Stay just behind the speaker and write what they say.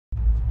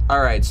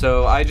Alright,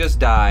 so I just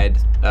died,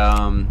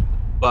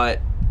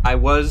 but I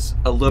was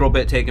a little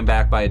bit taken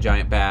back by a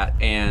giant bat,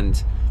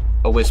 and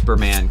a whisper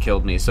man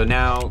killed me. So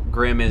now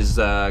Grimm is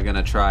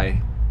gonna try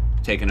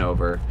taking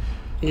over.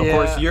 Yeah, of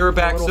course, you're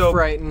back, a little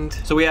frightened.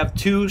 So we have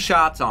 2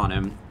 shots on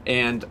him,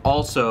 and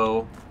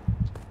also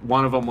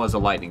one of them was a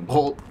lightning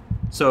bolt.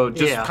 So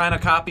just kind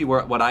of copy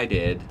what I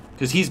did,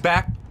 because he's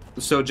back.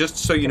 So just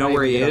so you know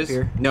where he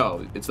is.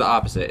 No, it's the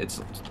opposite.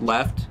 It's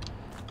left,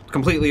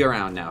 completely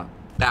around now.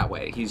 That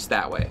way. He's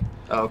that way.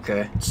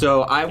 Okay.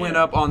 So I went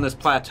up on this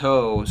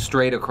plateau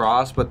straight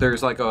across, but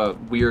there's like a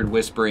weird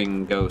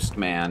whispering ghost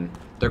man.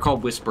 They're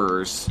called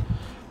whisperers,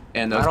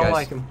 and those guys. I don't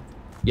like them.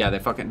 Yeah,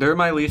 they're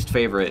my least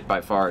favorite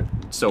by far.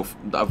 So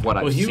of what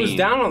I've seen. Well, he was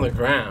down on the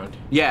ground.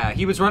 Yeah,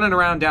 he was running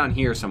around down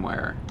here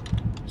somewhere.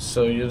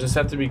 So you'll just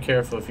have to be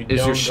careful if you don't.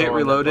 Is your shit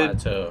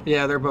reloaded?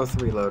 Yeah, they're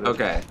both reloaded.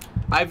 Okay.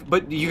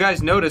 But you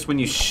guys notice when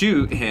you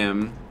shoot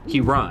him, he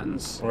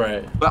runs.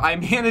 Right. But I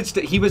managed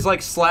to. He was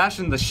like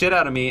slashing the shit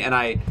out of me, and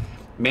I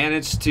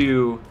managed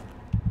to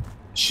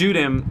shoot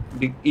him,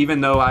 even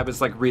though I was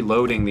like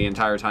reloading the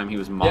entire time he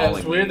was mauling me. Yeah,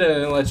 it's weird that it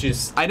didn't let you.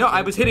 I know.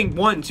 I was hitting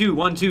 1, 2,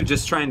 1, 2,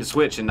 just trying to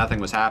switch, and nothing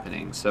was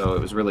happening. So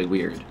it was really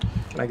weird.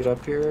 Can I get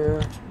up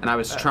here? And I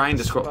was trying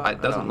to scroll.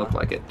 It doesn't look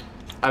like it.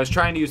 I was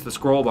trying to use the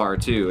scroll bar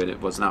too, and it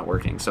was not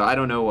working. So I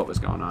don't know what was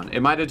going on. It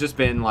might have just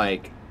been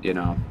like, you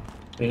know.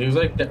 He was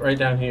like right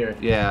down here.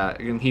 Yeah,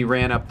 and he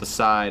ran up the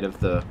side of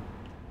the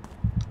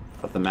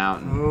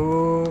mountain.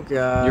 Oh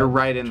god. You're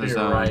right in the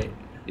zone. Right.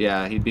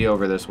 Yeah, he'd be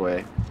over this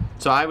way.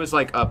 So I was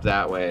like up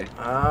that way.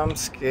 I'm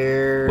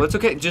scared. Well, it's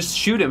okay. Just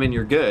shoot him and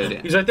you're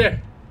good. He's right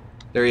there.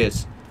 There he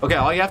is. Okay,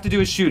 all you have to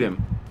do is shoot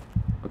him.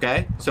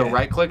 Okay? So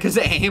right click is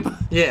aim.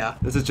 Yeah.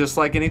 This is just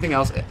like anything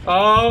else.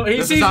 Oh, he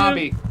sees a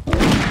zombie. Him.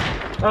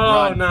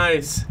 Oh,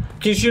 nice.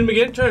 Can you shoot him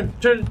again? Turn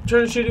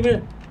and shoot him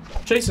in.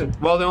 Chase him.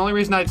 Well, the only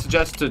reason I'd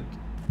suggest to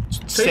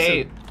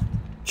save.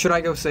 Should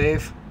I go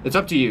save? It's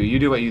up to you. You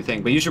do what you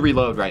think, but you should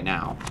reload right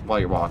now while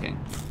you're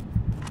walking.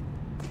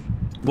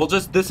 We'll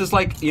just. This is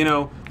like, you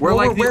know, we're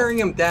wearing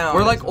him down.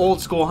 We're like old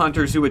school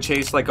hunters who would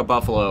chase like a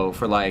buffalo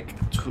for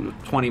like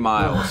 20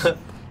 miles.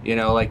 You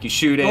know, like you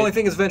shoot it. The only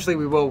thing is, eventually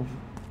we will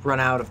run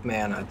out of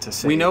mana to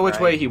save. We know which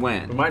way he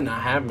went. We might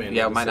not have mana.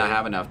 Yeah, we might not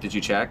have enough. Did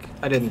you check?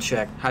 I didn't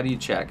check. How do you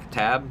check?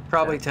 Tab?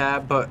 Probably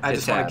tab, but I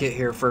just want to get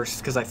here first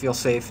because I feel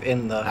safe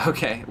in the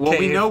Okay. Well,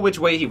 we know which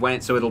way he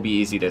went, so it'll be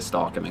easy to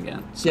stalk him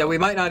again. So. Yeah, we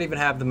might not even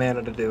have the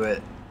mana to do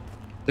it.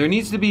 There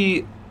needs to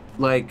be,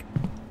 like,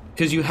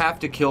 because you have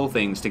to kill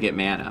things to get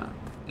mana,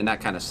 and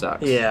that kind of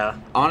sucks. Yeah.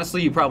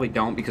 Honestly, you probably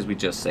don't because we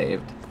just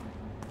saved.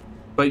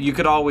 But you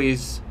could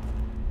always...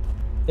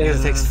 Yeah,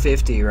 because it takes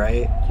 50,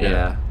 right?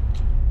 Yeah.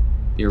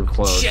 You're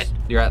close. Shit.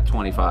 You're at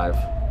 25.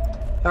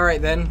 All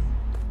right, then.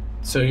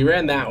 So you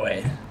ran that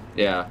way.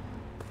 Yeah.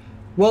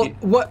 Well,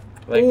 what...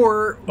 Like,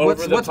 or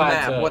what's plateau.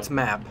 map? What's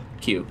map?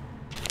 Q.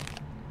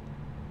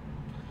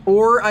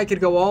 Or I could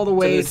go all the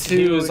way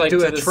to like do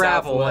to a the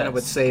travel southwest. and it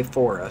would save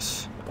for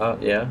us.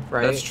 Yeah.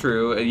 Right? That's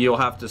true. You'll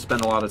have to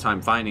spend a lot of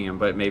time finding him,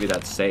 but maybe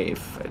that's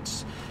safe.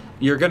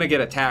 You're going to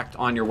get attacked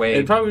on your way.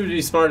 It'd probably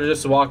be smarter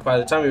just to walk. By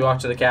the time we walk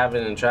to the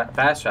cabin and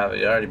fast travel,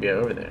 you'd already be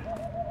over there.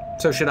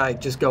 So should I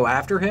just go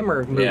after him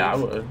or move? Yeah, I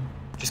would.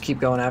 Just keep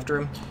going after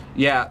him?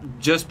 Yeah,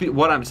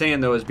 what I'm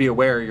saying though is be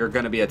aware you're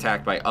going to be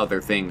attacked by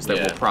other things that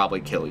will probably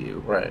kill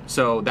you. Right.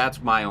 So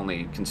that's my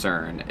only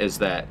concern is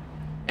that,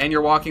 and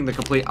you're walking the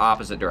complete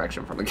opposite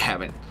direction from the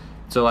cabin.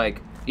 So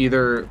like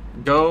either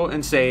go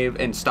and save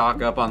and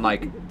stock up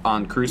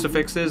on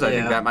crucifixes. I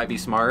think that might be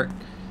smart.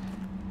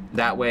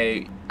 That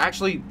way,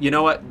 actually, you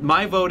know what?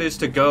 My vote is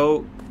to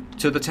go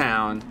to the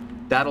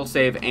town. That'll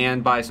save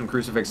and buy some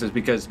crucifixes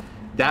because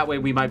that way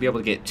we might be able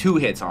to get 2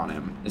 hits on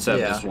him instead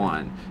of just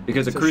 1.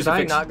 Because a crucifix.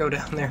 Should I not go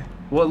down there?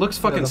 Well, it looks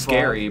fucking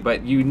scary,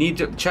 but you need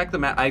to check the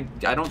map. I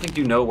don't think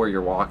you know where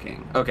you're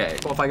walking. Okay.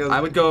 Well, if I go,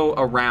 I would go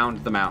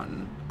around the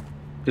mountain.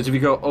 Because if you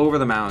go over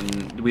the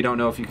mountain, we don't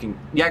know if you can.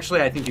 Yeah,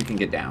 actually, I think you can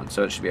get down,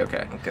 so it should be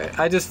okay. Okay.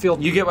 I just feel.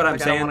 You get what I'm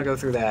saying? I don't want to go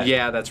through that.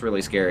 Yeah, that's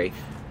really scary.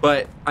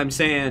 But I'm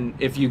saying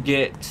if you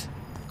get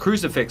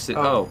crucifixes.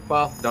 Oh,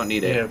 well, don't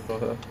need it.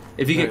 Yeah,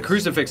 if you get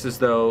crucifixes,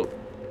 though,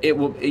 it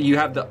will. You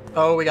have the.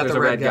 Oh, we got the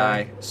red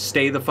guy.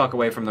 Stay the fuck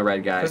away from the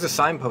red guy. There's a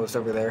signpost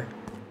over there,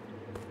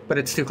 but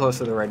it's too close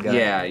to the red guy.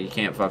 Yeah, you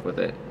can't fuck with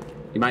it.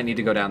 You might need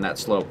to go down that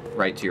slope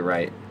right to your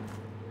right.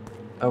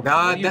 Oh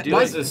God!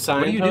 What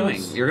are you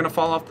doing? You're gonna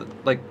fall off the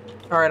like.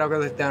 All right, I'll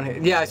go down here.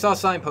 Yeah, I saw a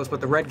signpost, but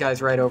the red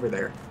guy's right over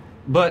there.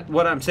 But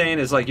what I'm saying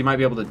is like you might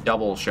be able to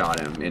double shot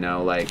him. You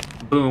know,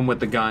 like boom with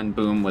the gun,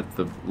 boom with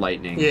the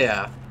lightning.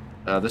 Yeah.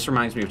 This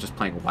reminds me of just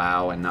playing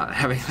WoW and not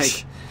having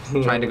like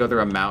trying to go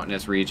through a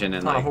mountainous region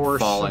and like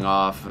falling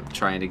off,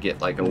 trying to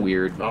get like a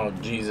weird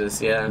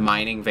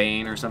mining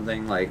vein or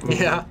something like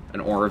an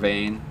ore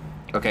vein.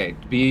 Okay,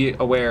 be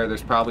aware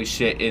there's probably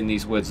shit in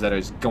these woods that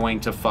is going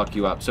to fuck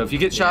you up. So if you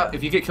get shot,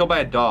 if you get killed by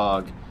a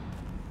dog,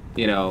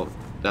 you know,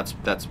 that's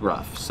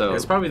rough. So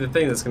it's probably the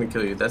thing that's gonna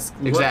kill you. That's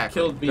exactly. What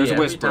killed me there's a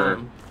every whisper,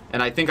 time.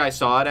 and I think I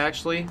saw it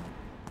actually,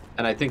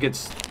 and I think it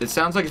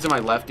sounds like it's in my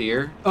left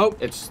ear. Oh,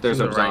 there's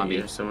a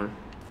zombie somewhere.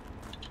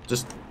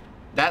 Just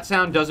that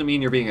sound doesn't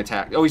mean you're being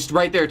attacked. Oh, he's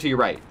right there to your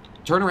right.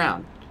 Turn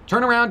around.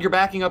 Turn around. You're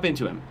backing up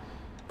into him.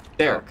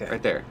 There, Okay.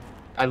 right there.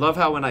 I love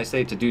how when I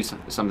say to do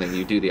something,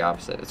 you do the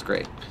opposite. It's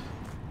great.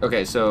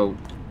 Okay, so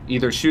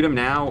either shoot him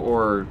now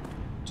or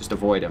just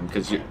avoid him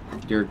because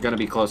you're gonna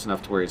be close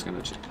enough to where he's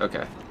gonna.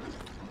 Okay.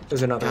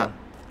 There's another one.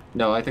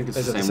 No, I think it's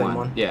Is the it same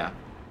one. Yeah.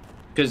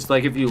 Because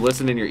like if you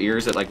listen in your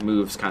ears, it like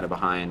moves kind of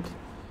behind.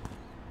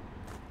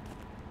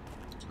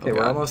 Okay,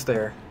 we're almost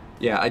there.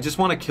 Yeah, I just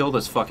want to kill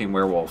this fucking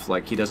werewolf.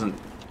 Like he doesn't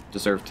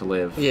deserve to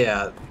live.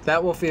 Yeah,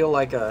 that will feel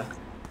like a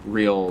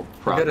Real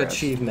progress. good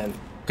achievement.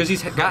 Because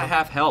he's got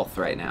half health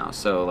right now,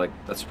 so like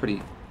that's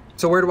pretty.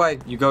 So where do I?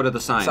 You go to the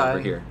sign over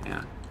here.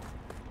 Yeah.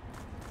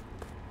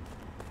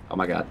 Oh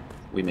my god,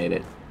 we made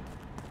it.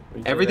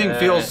 Everything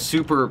feels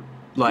super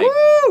like.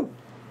 Woo!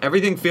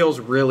 Everything feels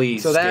really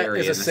So that scary.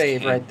 is a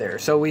save right there.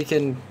 So we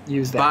can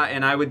use that.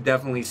 And I would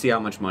definitely see how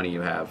much money you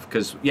have,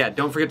 because yeah,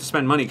 don't forget to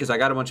spend money, because I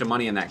got a bunch of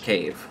money in that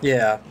cave.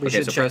 Yeah, we Okay,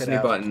 should so check press it new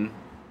out. button.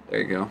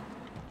 There you go.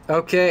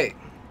 Okay,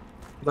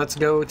 let's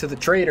go to the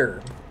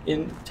trader.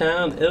 In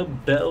town, in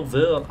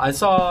Belleville. I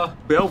saw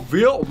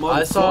Belleville, motherfucker.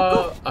 I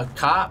saw a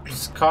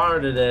cop's car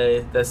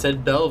today that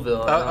said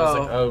Belleville, and I was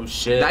like, oh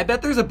shit. I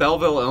bet there's a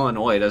Belleville,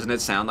 Illinois. Doesn't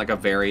it sound like a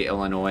very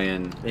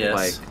Illinoisan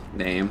like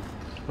name?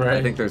 Right.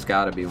 I think there's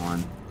got to be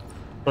one.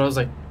 But I was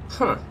like,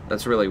 huh.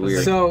 That's really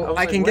weird. So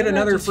I can get where did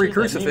another you free see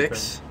that name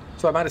crucifix.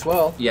 So I might as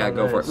well. Yeah, Oh,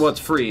 go for it. nice. Well, it's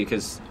free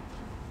because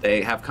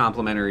they have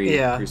complimentary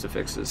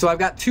crucifixes. So I've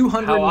got How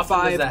often does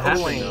 205 that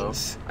happen,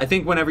 coins. I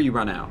think whenever you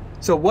run out.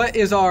 So what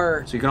is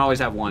our? So you can always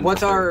have one.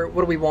 What's our?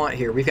 What do we want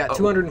here? We've got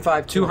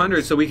 205. 200,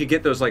 coins. so we could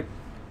get those like.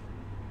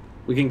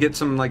 We can get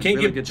some like Can't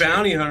really get good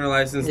bounty hunter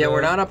license. Yeah, though.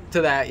 we're not up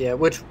to that yet.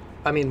 Which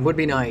I mean would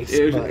be nice.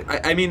 shit.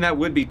 but- I mean that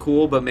would be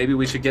cool, but maybe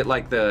we should get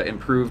like the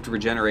improved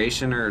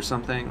regeneration or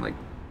something. Like,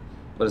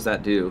 what does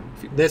that do?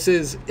 This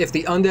is if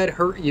the undead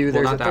hurt you,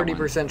 there's not a that one.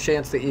 30%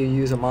 chance that you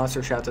use a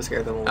monster shot to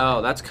scare them away.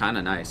 Oh, that's kind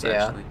of nice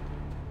Yeah. actually.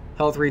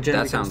 Health regen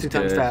That becomes sounds 2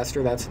 times good.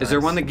 faster. That's Is there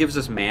nice. one that gives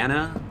us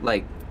mana?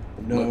 Like,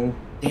 No.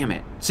 damn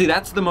it. See,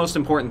 that's the most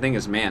important thing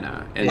is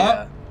mana. And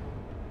Yeah.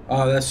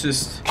 Oh, that's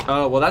just.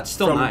 Oh, well, that's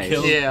still From nice.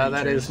 kill- Yeah,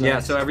 that is nice. Yeah,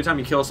 so every time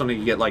you kill something,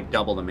 you get like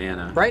double the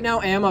mana. Right now,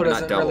 ammo Or not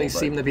doesn't double, really but-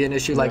 seem to be an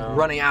issue, like No.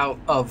 running out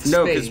of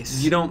No, space.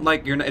 because you don't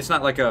like it's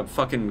not like a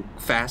fucking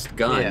fast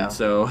gun. Yeah.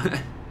 So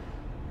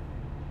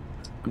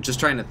I'm just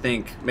trying to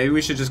think. Maybe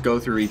we should just go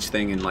through each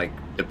thing and like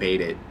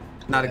debate it.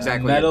 Not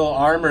exactly. Metal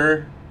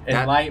armor and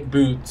That- light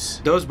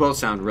boots. Those both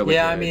sound really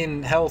Yeah, good. I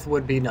mean, health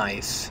would be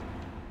nice.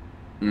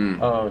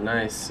 Oh,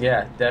 nice.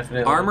 Yeah,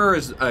 definitely. Armor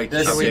is a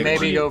This Should we big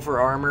maybe one. go for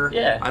armor?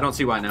 Yeah. I don't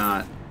see why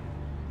not.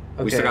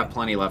 Okay. We still got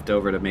plenty left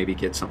over to maybe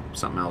get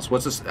something else.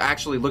 What's this?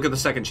 Actually, look at the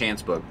second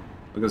chance book.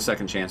 Look at the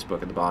second chance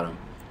book at the bottom.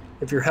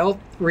 If your health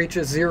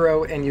reaches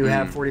 0 and you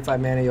have 45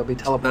 mana, you'll be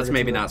teleported. That's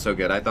maybe to not so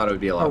good. I thought it would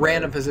be a lot a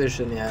random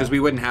position. Yeah. because we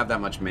wouldn't have that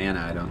much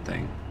mana. I don't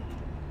think.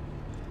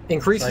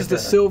 Increases Like the a-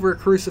 silver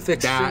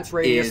crucifix That fence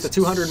radius is to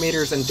 200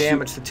 meters and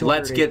damage to 200.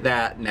 Let's get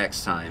that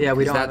next time. Yeah,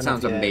 we 'cause don't have That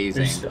sounds enough yet.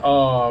 amazing.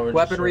 We're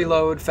Weapon just-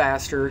 reload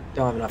faster.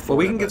 Don't have enough. Well, for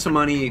we it, can get but some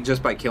money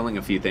just by killing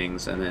a few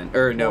things, and then,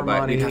 or no, More but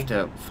money. we'd have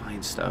to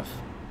find stuff.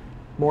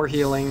 more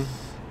healing.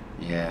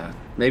 Yeah,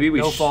 maybe we.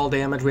 No fall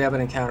damage. We haven't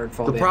encountered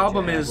fall The damage.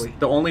 problem yet, have is we?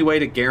 the only way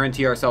to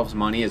guarantee ourselves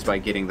money is by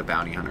getting the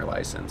bounty hunter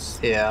license.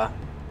 Yeah.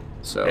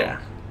 So Yeah.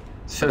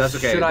 So that's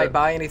okay. should I But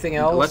buy anything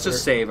else? let's just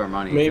or- save our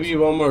money. Maybe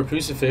one more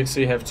crucifix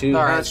so you have 2.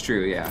 All right. That's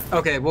true. Yeah,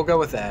 Okay, we'll go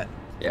with that.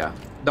 yeah.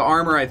 The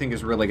armor I think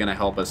is really going to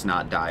help us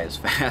not die as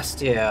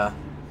fast. Yeah.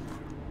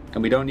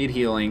 And we don't need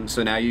healing,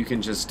 so now you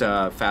can just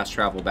fast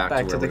travel back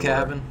Back to to where the we were.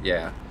 cabin?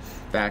 Yeah,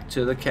 back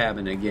to the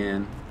cabin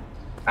again.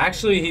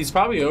 Actually, he's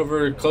probably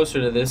over closer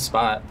to this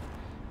spot.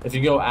 If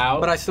you go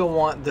out. But I still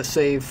want the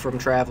save from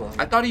traveling.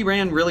 I thought he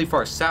ran really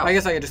far south. I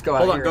guess I could just go out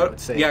Hold on, here go. and it would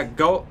save. Yeah,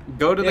 go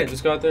to yeah, the.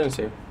 just go out there and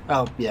see.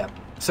 Oh, yeah.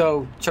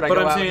 So should I But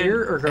go I'm out saying,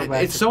 here or go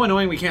back? it's to... so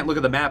annoying we can't look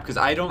at the map because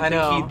I don't I think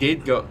know. he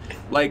did go.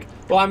 Like,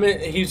 Well, I mean,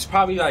 he's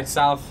probably like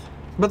south.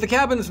 But the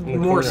cabin's more.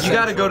 corner. you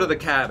central. got to go to the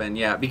cabin,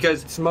 yeah,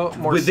 because It's more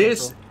with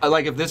this, central.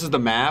 like, if this is the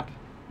map,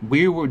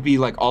 we would be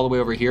like all the way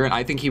over here, and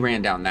I think he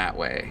ran down that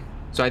way.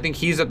 So I think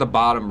he's at the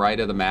bottom right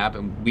of the map,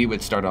 and we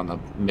would start on the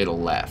middle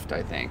left.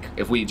 I think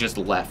if we just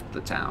left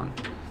the town.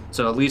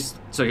 So at least,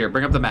 so here,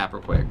 bring up the map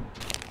real quick.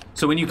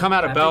 So when you come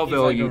out of I think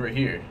Belleville, he's like over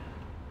here.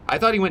 I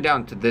thought he went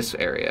down to this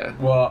area.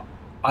 Well,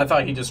 I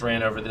thought he just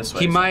ran over this way.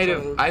 He might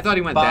have. I thought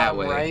he went that Bottom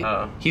way. right.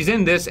 Oh. He's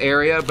in this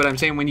area, but I'm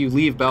saying when you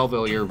leave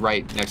Belleville, you're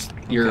right next.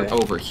 You're Okay.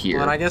 over here.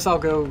 Well, and I guess I'll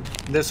go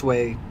this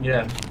way.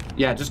 Yeah.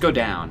 Yeah, just go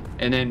down,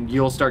 and then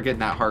you'll start getting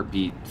that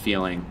heartbeat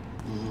feeling.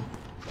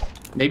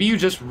 Maybe you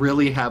just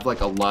really have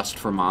like a lust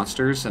for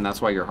monsters, and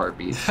that's why your heart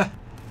beats.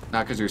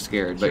 Not because you're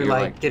scared, but You're you're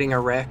like getting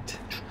erect.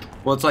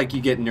 well, it's like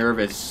you get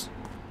nervous,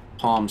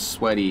 palms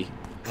sweaty,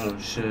 Oh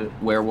shit.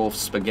 werewolf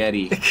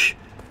spaghetti.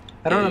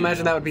 I don't Yeah,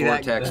 imagine that would be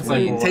vortex that That's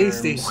wind. like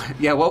tasty. worms.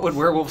 Yeah, what would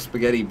werewolf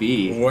spaghetti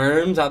be?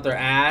 Worms out their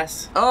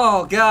ass.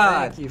 Oh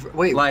God! Thank you.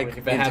 Wait, Like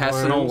if it had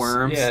intestinal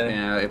worms, worms. yeah.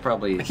 Yeah, it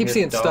probably. I keep Yeah,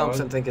 seeing dog. stumps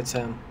and think it's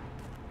him.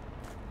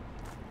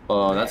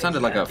 Oh, that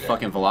sounded like a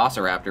fucking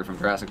velociraptor from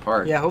Jurassic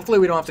Park. Yeah, hopefully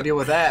we don't have to deal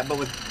with that, but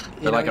with...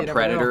 Or like a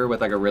predator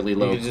with like a really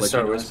low click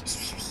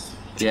noise.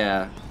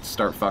 Yeah,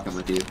 start fucking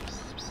with you.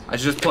 I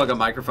should just plug a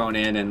microphone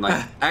in and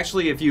like...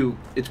 Actually, if you...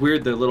 It's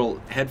weird, the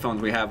little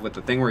headphones we have with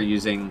the thing we're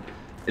using,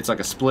 it's like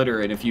a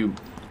splitter, and if you...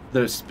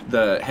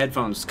 The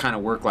headphones kind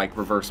of work like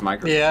reverse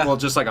microphone. Yeah. Well,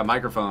 just like a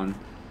microphone,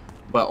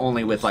 but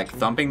only with like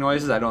thumping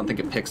noises. I don't think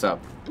it picks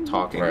up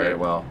talking very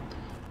well.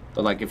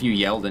 But like if you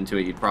yelled into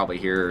it, you'd probably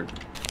hear...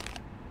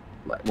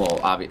 Well,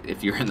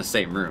 if you're in the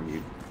same room,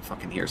 you'd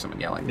fucking hear someone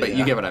yelling. But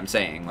you get what I'm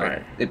saying.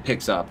 Like, it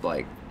picks up,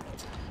 like...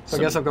 So I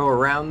guess I'll go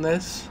around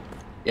this?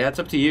 Yeah, it's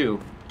up to you.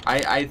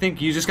 I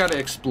think you just got to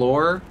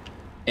explore,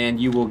 and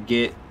you will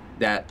get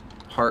that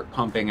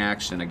heart-pumping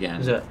action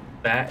again. Is that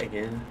bat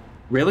again?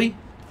 Really?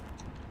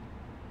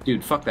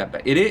 Dude, fuck that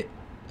bat.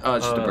 Oh,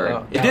 it's just a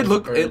bird. It did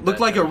look... It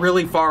looked like a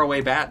really far-away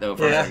bat, though,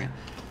 for a second.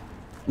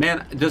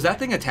 Man, does that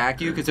thing attack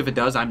you? Because if it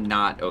does, I'm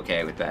not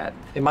okay with that.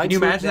 It might. Can you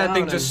imagine that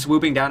thing just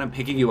swooping down and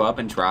picking you up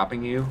and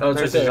dropping you? Oh,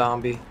 there's a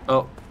zombie.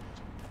 Oh,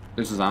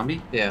 there's a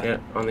zombie? Yeah. Yeah,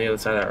 on the other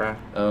side of that rock.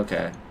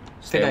 Okay.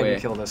 Stay away. I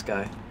can kill this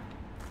guy.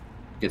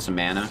 Get some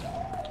mana.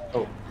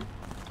 Oh.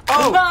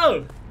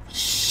 Oh!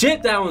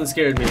 Shit, that one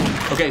scared me.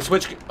 Okay,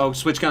 switch. Oh,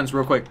 switch guns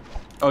real quick.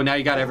 Oh, now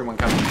you got everyone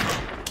coming.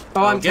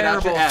 Oh, I'm get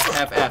terrible. Out your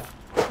F.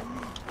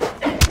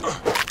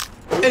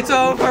 It's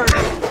over.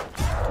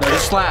 No,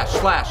 just slash.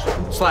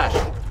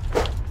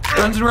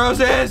 Guns N'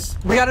 Roses!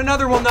 We got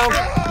another one, though.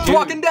 Dude,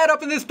 Walking Dead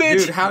up in this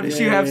bitch! Dude, how did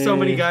you have so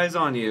many guys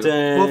on you?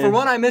 Well, for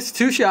one, I missed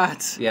 2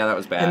 shots. Yeah, that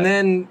was bad. And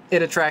then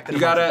it attracted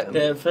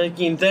that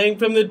fucking thing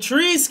from the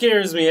tree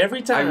scares me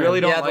every time. I really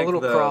don't like the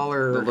little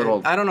crawler. The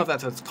little... I don't know if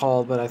that's what it's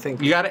called, but I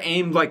think... You gotta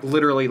aim, like,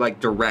 literally,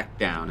 like, direct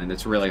down, and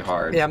it's really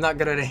hard. Yeah, I'm not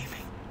good at aiming.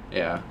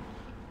 Yeah.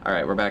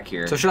 Alright, we're back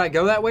here. So should I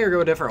go that way or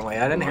go a different way?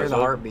 I didn't hear the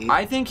heartbeat.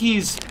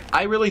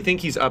 I really think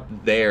he's up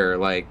there,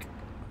 like...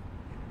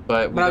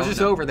 But I was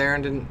just over there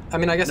and didn't... I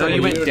mean, I guess no, I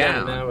you went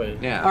down. That way.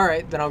 Yeah.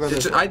 Alright, then I'll go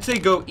this way. I'd say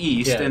go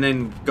east and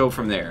then go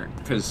from there.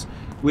 Because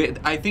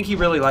I think he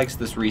really likes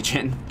this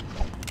region.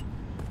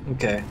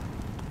 Okay.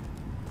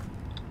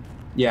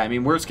 Yeah, I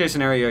mean, worst case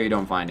scenario, you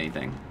don't find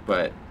anything.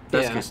 But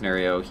best case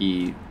scenario,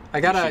 shoot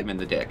him in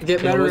the dick.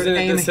 Get better wasn't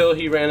at it this hill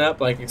he ran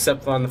up, like,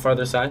 except on the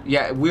farther side?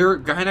 Yeah, we're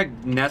kind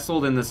of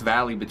nestled in this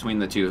valley between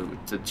the two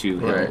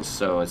hills.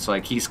 So it's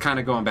like he's kind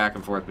of going back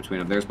and forth between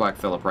them. There's Black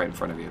Phillip right in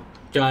front of you.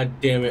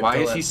 God damn it. Why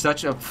is he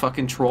such a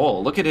fucking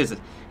troll? Look at he's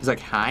like,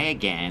 hi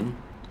again.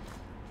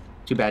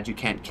 Too bad you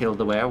can't kill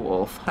the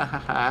werewolf. Ha ha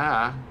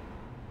ha.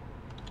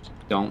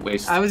 Don't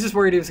waste... I was just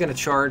worried he was going to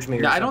charge me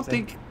or something. I don't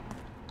think...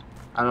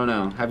 I don't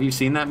know. Have you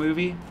seen that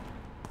movie?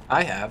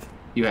 I have.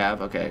 You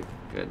have? Okay,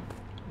 good.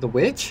 The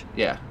Witch?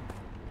 Yeah.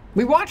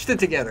 We watched it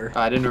together.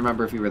 I didn't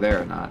remember if you were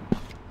there or not.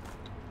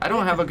 I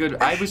don't have a good...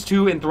 I was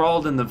too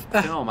enthralled in the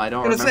film. I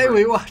don't remember. I was going to say,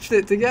 we watched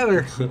it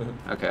together.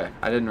 Okay.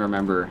 I didn't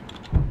remember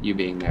you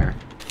being there.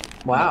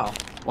 Wow.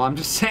 Well, I'm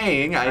just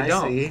saying, I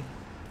don't. See.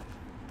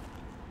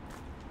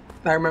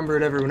 I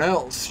remembered everyone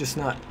else, just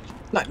not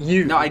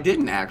you. No, I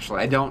didn't actually.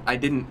 I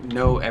didn't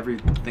know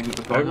everything that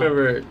was going on. I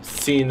remember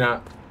seeing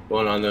that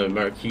one on the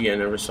marquee. I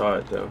never saw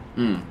it, though.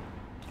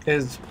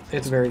 It's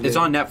very good. It's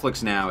on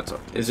Netflix now.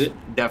 Is it?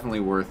 Definitely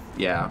worth,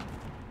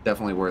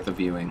 definitely worth a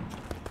viewing.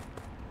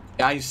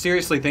 I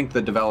seriously think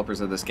the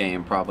developers of this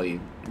game probably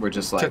were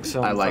just like,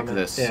 I like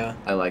this. Yeah.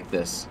 I like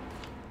this.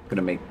 I'm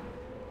gonna make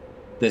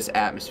this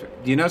atmosphere.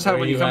 Do you notice how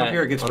when you come up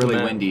here it gets really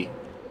windy?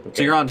 Okay.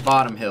 So you're on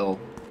Bottom Hill.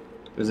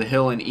 There's a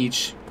hill in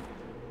each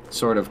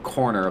sort of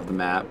corner of the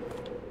map.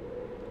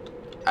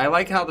 I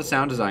like how the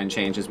sound design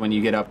changes when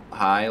you get up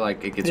high,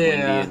 like it gets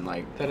windy and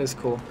like... that is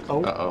cool.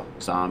 Oh. Uh-oh.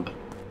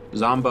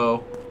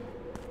 Zombo.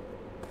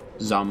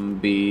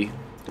 Zombie.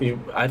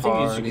 I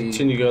think you should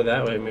continue to go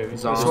that way, maybe.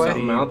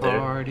 Zombie out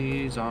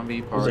there.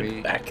 Zombie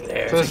party. Back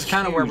there. So it's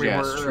kind of where we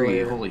were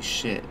earlier. Holy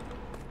shit.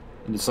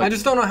 Like, I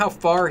just don't know how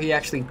far he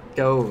actually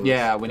goes.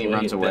 Yeah, when he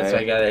runs away. That's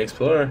why you gotta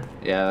explore.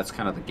 Yeah, that's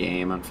kind of the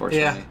game,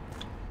 unfortunately.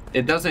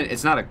 Yeah.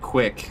 It's not a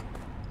quick...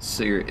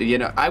 You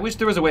know, I wish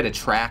there was a way to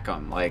track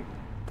him, like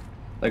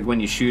when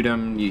you shoot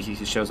him, he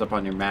shows up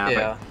on your map.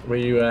 Yeah. Where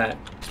you at?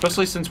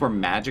 Especially since we're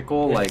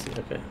magical,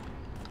 Okay.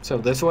 So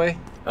this way?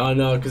 Oh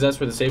no, because that's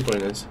where the save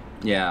point is.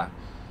 Yeah.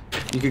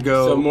 You could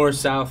go... So more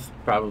south,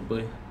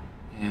 probably.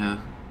 Yeah.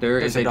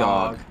 There's a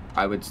dog.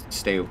 I would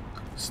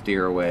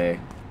steer away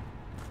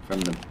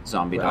from the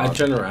zombie dog. I'd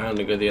turn around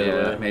and go the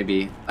other way.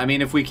 Maybe. I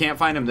mean, if we can't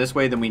find him this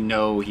way, then we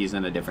know he's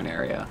in a different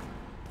area.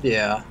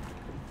 Yeah.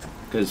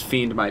 Because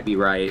Fiend might be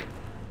right.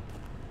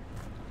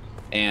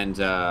 And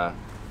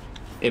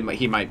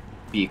he might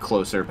be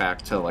closer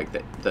back to like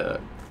the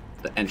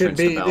entrance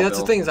to Belleville. That's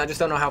the thing, is I just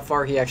don't know how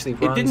far he actually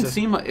runs. It didn't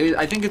seem like...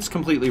 I think it's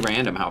completely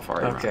random how far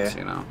he runs,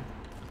 you know?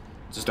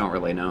 Just don't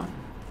really know.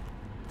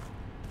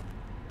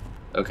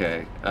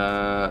 Okay.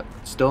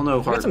 Still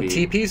no heartbeat. Got some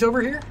teepees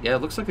over here? Yeah,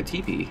 it looks like a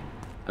teepee.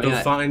 Go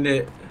find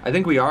it. I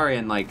think we are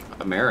in, like,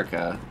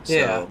 America. So,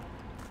 yeah.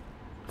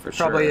 For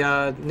sure. Probably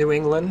New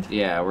England.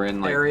 Yeah, we're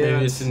in, like...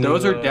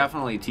 Those are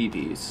definitely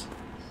teepees.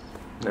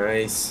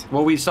 Nice.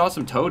 Well, we saw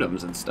some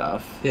totems and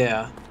stuff.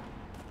 Yeah.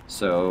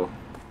 So,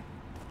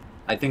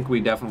 I think we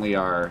definitely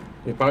are.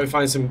 You probably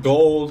find some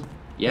gold.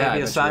 Yeah,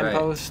 maybe a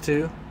signpost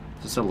too.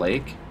 Is this a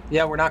lake?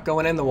 Yeah, we're not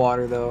going in the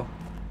water though.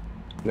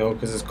 No,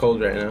 because it's cold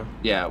right now.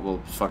 Yeah, we'll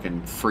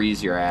fucking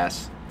freeze your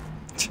ass.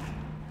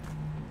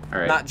 All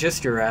right. Not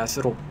just your ass;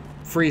 it'll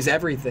freeze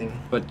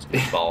everything. But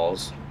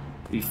balls.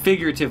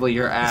 Figuratively,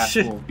 your ass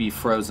will be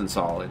frozen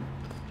solid.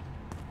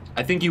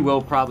 I think you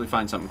will probably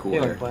find something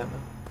cooler. Healing plant.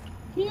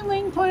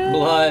 Healing plant.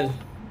 Blood.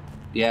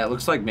 Yeah, it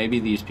looks like maybe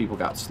these people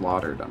got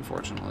slaughtered,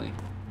 unfortunately.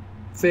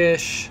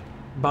 Fish,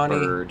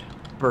 bunny,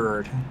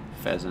 bird,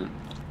 pheasant.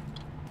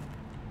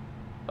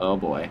 Oh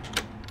boy.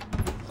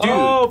 Dude,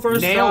 oh,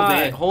 first nailed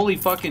try. it. Holy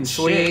fucking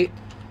Sweet. shit.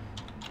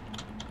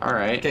 All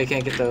right. Okay,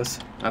 can't get those.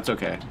 That's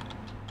okay.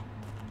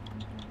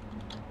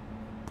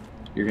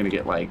 You're gonna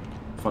get like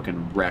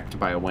fucking wrecked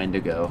by a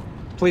Wendigo.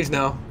 Please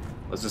no.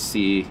 Let's just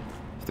see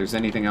if there's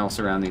anything else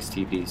around these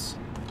teepees.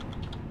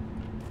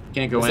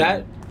 Can't go in. Is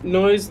that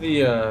noise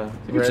the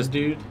red just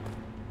dude?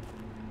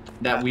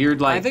 That weird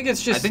like. I think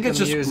it's just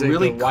music,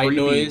 really the white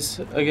creepy noise,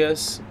 I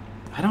guess.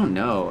 I don't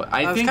know.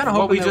 I was think kinda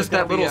what hoping we there just was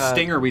that gonna little be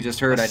stinger we just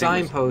heard. A I think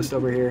was, signpost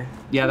over here.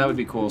 yeah, that would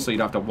be cool. So you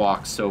don't have to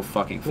walk so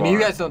fucking far. I mean, you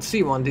guys don't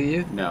see one, do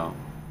you? No,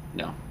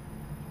 no.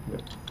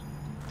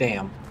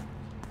 Damn.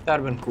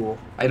 That'd have been cool.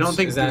 I don't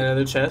think Is that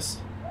another chest?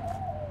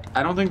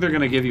 I don't think they're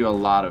gonna give you a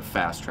lot of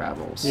fast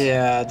travels.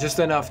 Yeah, just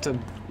enough to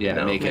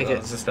Yeah, make it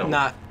just don't.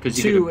 not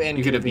because too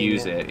you could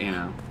abuse inconvenient. it, you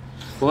know.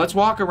 Well, let's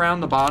walk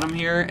around the bottom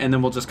here, and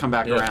then we'll just come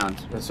back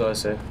around. That's what I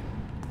say.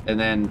 And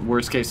then,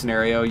 worst case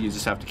scenario, you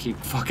just have to keep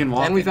fucking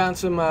walking. And we found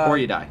some or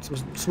you die. some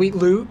sweet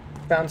loot.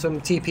 Found some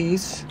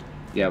TPs.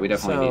 Yeah, we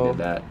definitely So- needed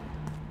that.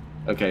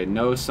 Okay,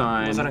 no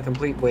sign. It wasn't a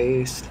complete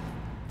waste.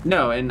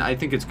 No, and I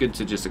think it's good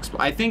to just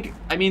explain.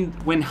 I mean,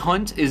 when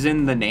hunt is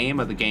in the name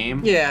of the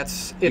game, Yeah,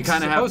 it's kinda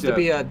have supposed to to-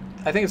 be a.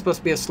 I think it's supposed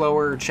to be a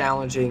slower,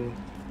 challenging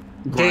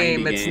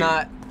game. It's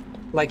not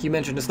like you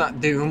mentioned. It's not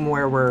Doom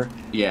where we're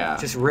yeah,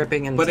 just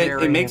ripping and but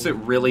tearing. it makes it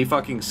really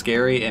fucking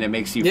scary, and it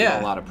makes you feel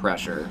a lot of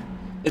pressure.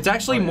 It's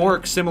actually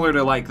more similar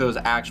to like those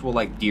actual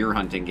like deer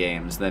hunting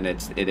games than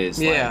it is.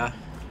 Yeah. Like,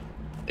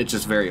 it's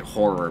just very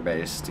horror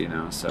based, you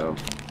know. So,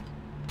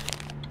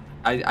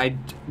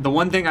 the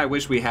one thing I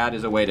wish we had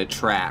is a way to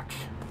track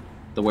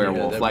the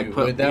werewolf.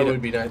 That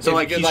would be nice. So If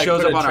like you he could,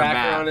 shows put up a on our tracker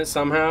map. on it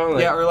somehow.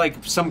 Yeah, or like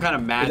some kind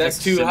of but magic that's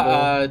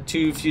symbol.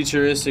 too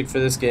futuristic for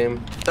this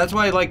game. That's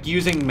why I like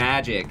using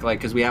magic, like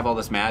because we have all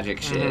this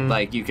magic shit.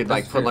 Like you could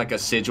like put like a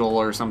sigil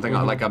or something,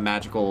 like a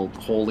magical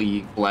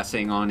holy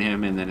blessing on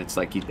him, and then it's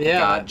like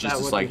God just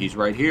is like he's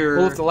right here.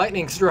 Well, if the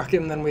lightning struck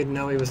him, then we'd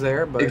know he was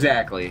there. But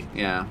exactly,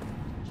 yeah.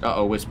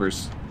 Uh-oh,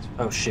 whispers.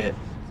 Oh shit.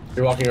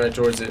 You're walking right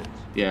towards it.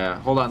 Yeah,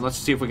 hold on. Let's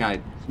see if we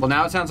can. Well,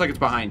 now it sounds like it's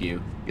behind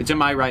you. It's in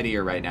my right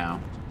ear right now.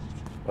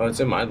 Oh,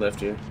 it's in my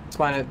left ear. It's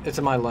fine. It's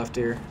in my left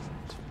ear.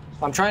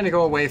 I'm trying to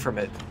go away from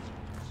it.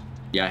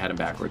 Yeah, I had him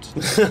backwards.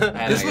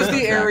 This was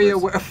the area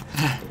where.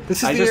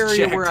 This is the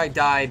area where I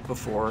died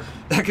before.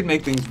 That could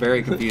make things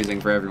very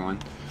confusing for everyone.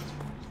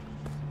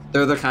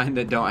 They're the kind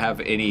that don't have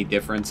any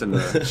difference in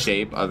the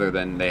shape other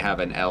than they have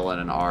an L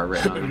and an R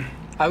written on them.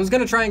 I was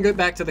gonna try and get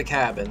back to the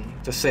cabin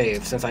to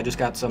save since I just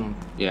got some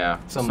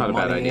some not a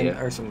bad money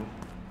idea. or some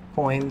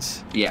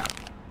coins. Yeah.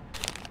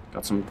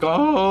 Got some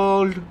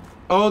gold.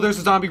 Oh, there's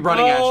a zombie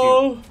running at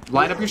you.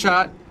 Line up your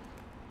shot.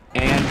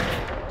 And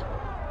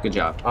good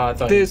job. I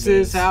thought This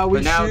is how we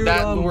But now shoot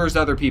that 'em. lures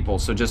other people,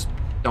 so just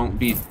don't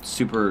be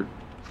super.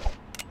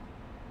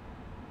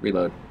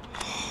 Reload.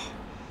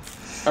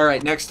 All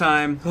right, next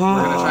time we're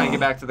gonna try and get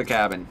back to the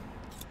cabin.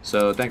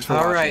 So thanks for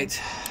watching. All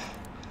right.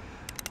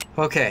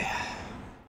 Okay.